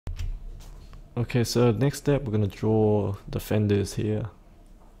Okay, so next step we're gonna draw the fenders here.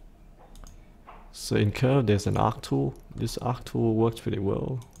 So in Curve there's an arc tool. This arc tool works pretty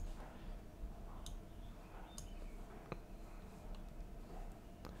well.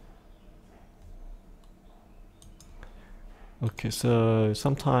 Okay, so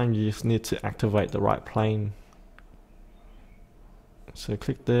sometimes you just need to activate the right plane. So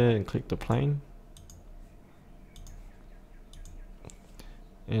click there and click the plane.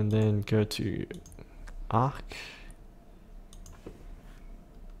 And then go to arc.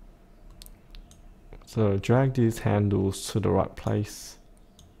 So drag these handles to the right place.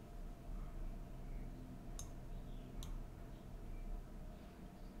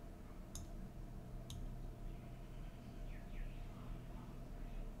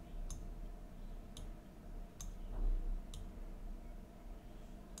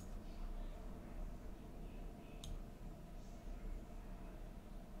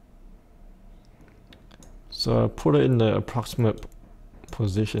 So put it in the approximate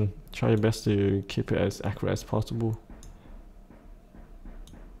position. Try your best to keep it as accurate as possible.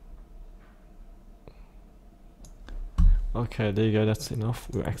 Okay, there you go, that's enough.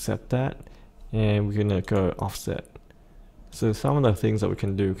 We'll accept that. And we're gonna go offset. So some of the things that we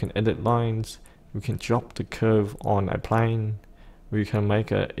can do, we can edit lines, we can drop the curve on a plane, we can make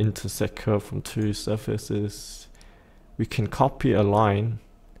an intersect curve from two surfaces, we can copy a line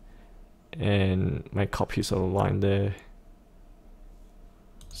and make copies of the line there.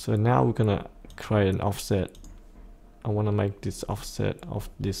 So now we're gonna create an offset. I want to make this offset of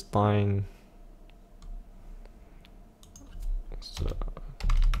this line. So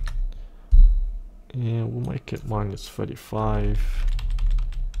yeah, we'll make it minus 35.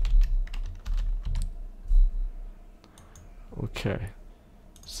 Okay,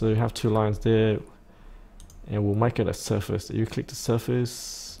 so you have two lines there, and we'll make it a surface. You click the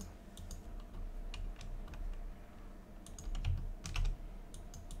surface.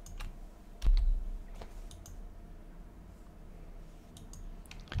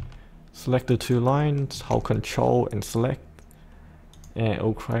 Select the two lines, hold Control and select, and it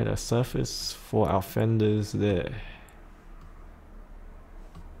will create a surface for our fenders there.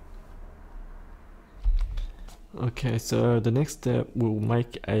 Okay, so the next step, we'll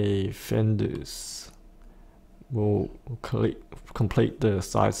make a fenders. We'll complete the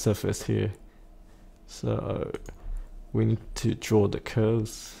side surface here. So we need to draw the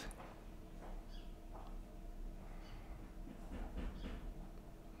curves.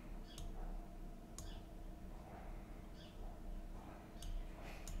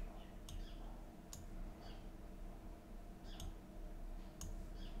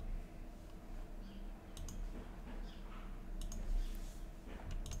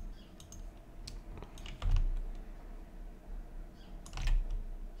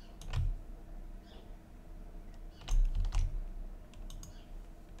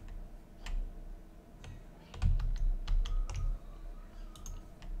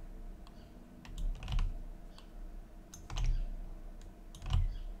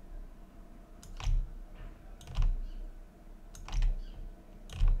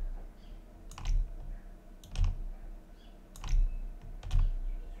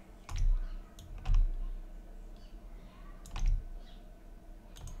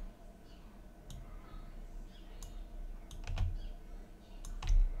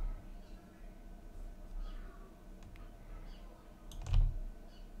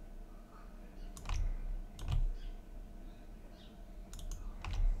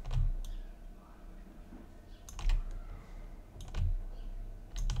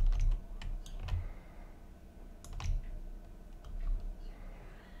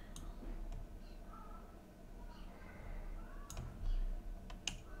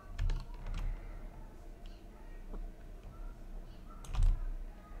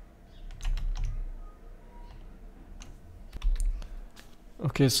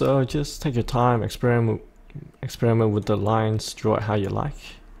 Okay, so just take your time, experiment with the lines, draw it how you like.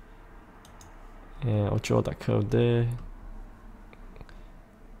 And I'll draw that curve there.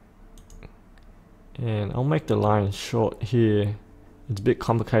 And I'll make the line short here. It's a bit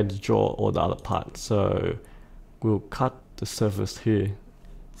complicated to draw all the other parts, so we'll cut the surface here.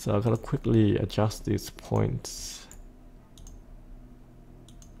 So I'm gonna quickly adjust these points.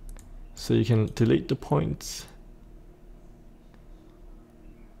 So you can delete the points.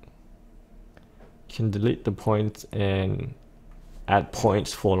 You can delete the points and add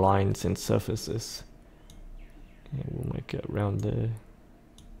points for lines and surfaces. And we'll make it around there.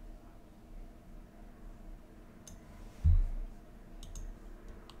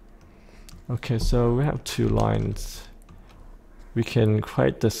 Okay, so we have two lines. we can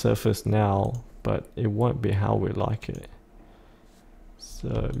create the surface now, but it won't be how we like it.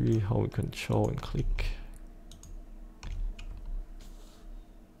 So we hold Control and click.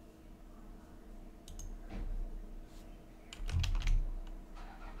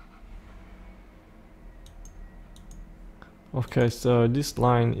 Okay, so this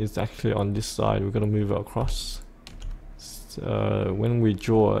line is actually on this side. We're gonna move it across. So when we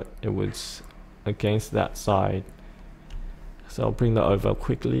draw it, it was against that side. So I'll bring that over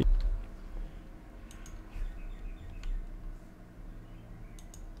quickly.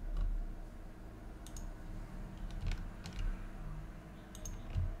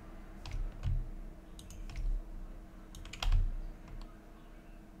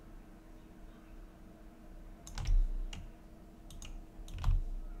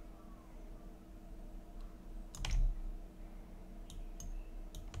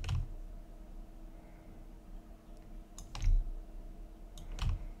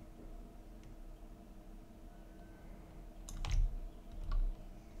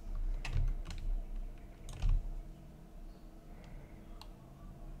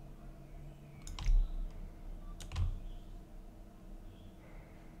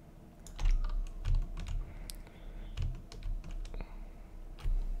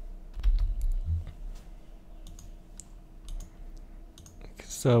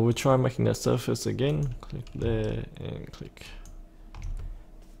 So we'll try making that surface again. Click there and click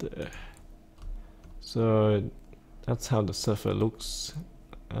there. So that's how the surface looks.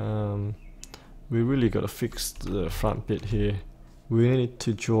 We really gotta fix the front bit here. We need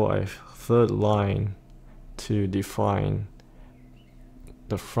to draw a third line to define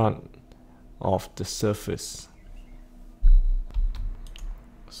the front of the surface.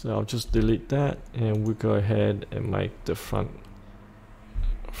 So I'll just delete that and we'll go ahead and make the front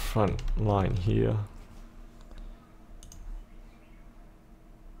line here.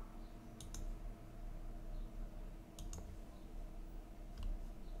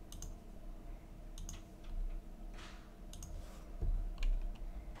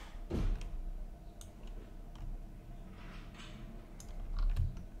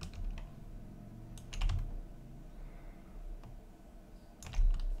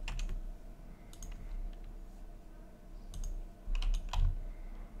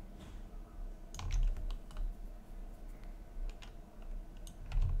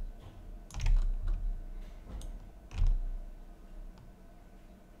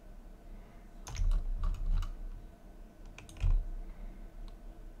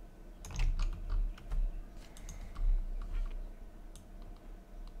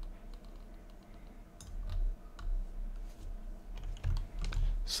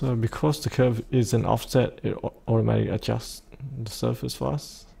 So because the curve is an offset, it automatically adjusts the surface for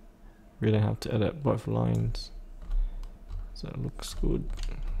us. We don't have to edit both lines. So it looks good.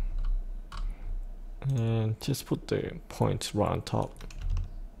 And just put the points right on top.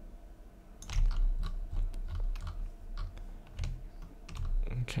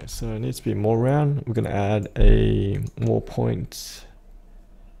 Okay, so it needs to be more round. We're gonna add more points.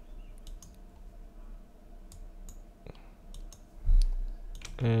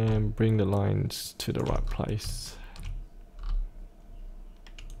 And bring the lines to the right place.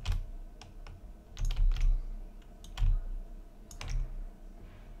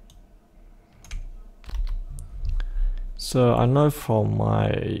 So I know from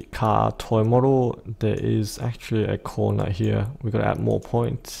my car toy model there is actually a corner here. We're gonna add more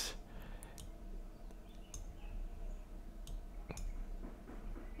points.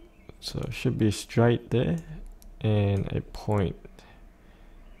 So it should be straight there and a point.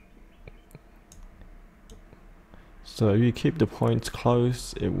 So if you keep the points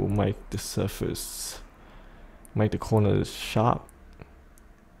close, it will make the surface, make the corners sharp.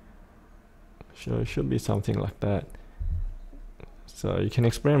 So it should be something like that. So you can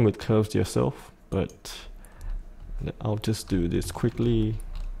experiment with curves yourself, but I'll just do this quickly.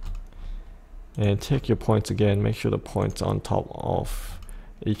 And check your points again, make sure the points are on top of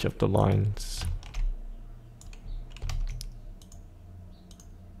each of the lines.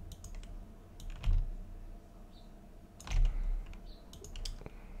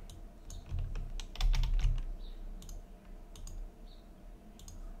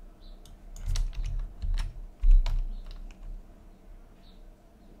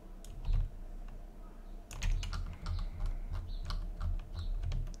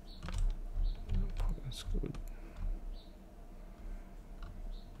 That's good.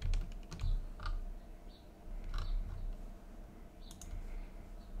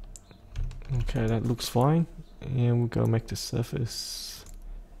 Okay, that looks fine. And we'll go make the surface.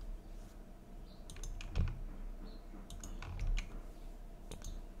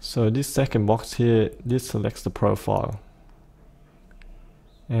 So this second box here, this selects the profile,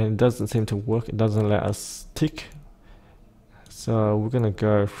 and it doesn't seem to work. It doesn't let us tick. So we're gonna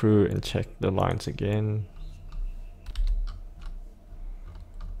go through and check the lines again.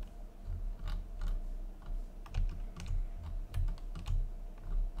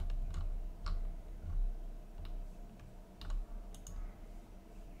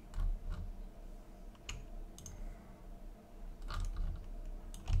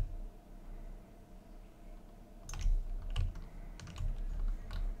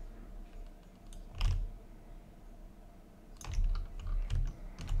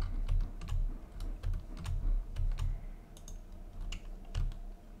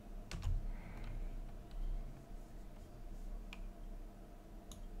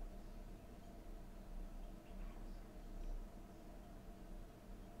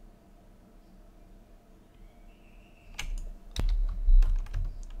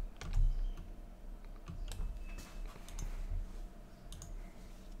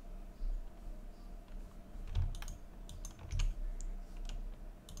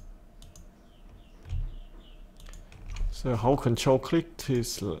 So hold control click to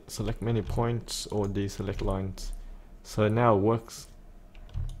select many points or deselect lines. So now it works.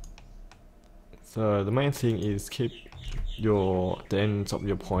 So the main thing is keep the ends of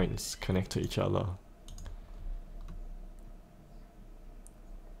your points connect to each other.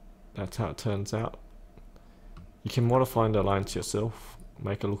 That's how it turns out. You can modify the lines yourself,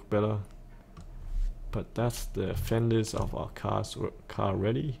 make it look better. But that's the fenders of our car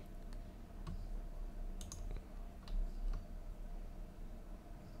ready.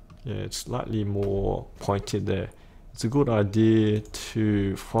 Yeah, it's slightly more pointed there. It's a good idea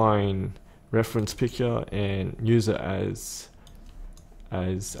to find reference picture and use it as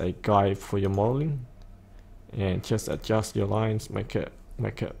a guide for your modeling, and just adjust your lines, make it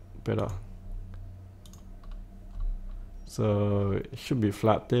better. So it should be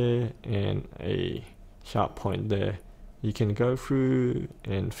flat there and a sharp point there. You can go through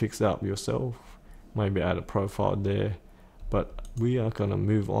and fix it up yourself, maybe add a profile there, but we are gonna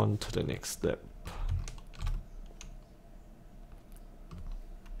move on to the next step.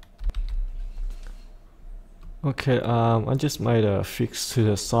 Okay, I just made a fix to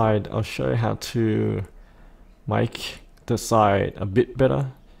the side. I'll show you how to make the side a bit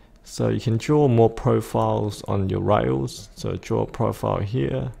better. So you can draw more profiles on your rails. So draw a profile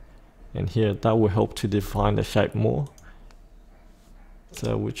here and here. That will help to define the shape more.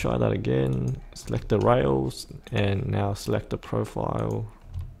 So we'll try that again. Select the rails and now select the profile.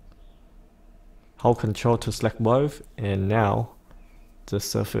 Hold control to select both, and now the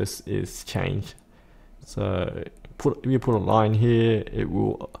surface is changed. So if you put a line here, it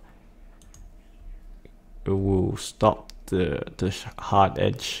will stop the hard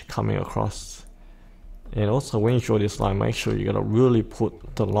edge coming across. And also when you draw this line, make sure you gotta really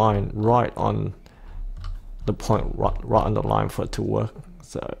put the line right on the point, right on the line for it to work.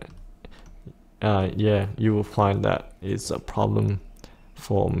 So yeah, you will find that it's a problem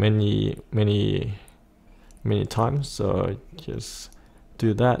for many times. So just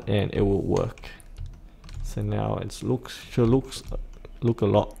do that and it will work. So now it should look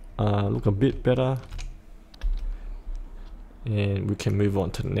a bit better, and we can move on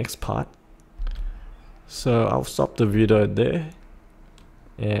to the next part. So I'll stop the video there,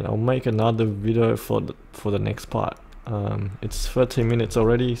 and I'll make another video for the next part. It's 13 minutes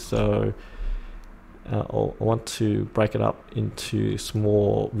already, so I want to break it up into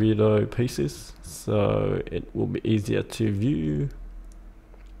small video pieces so it will be easier to view.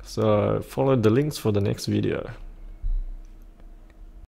 So follow the links for the next video.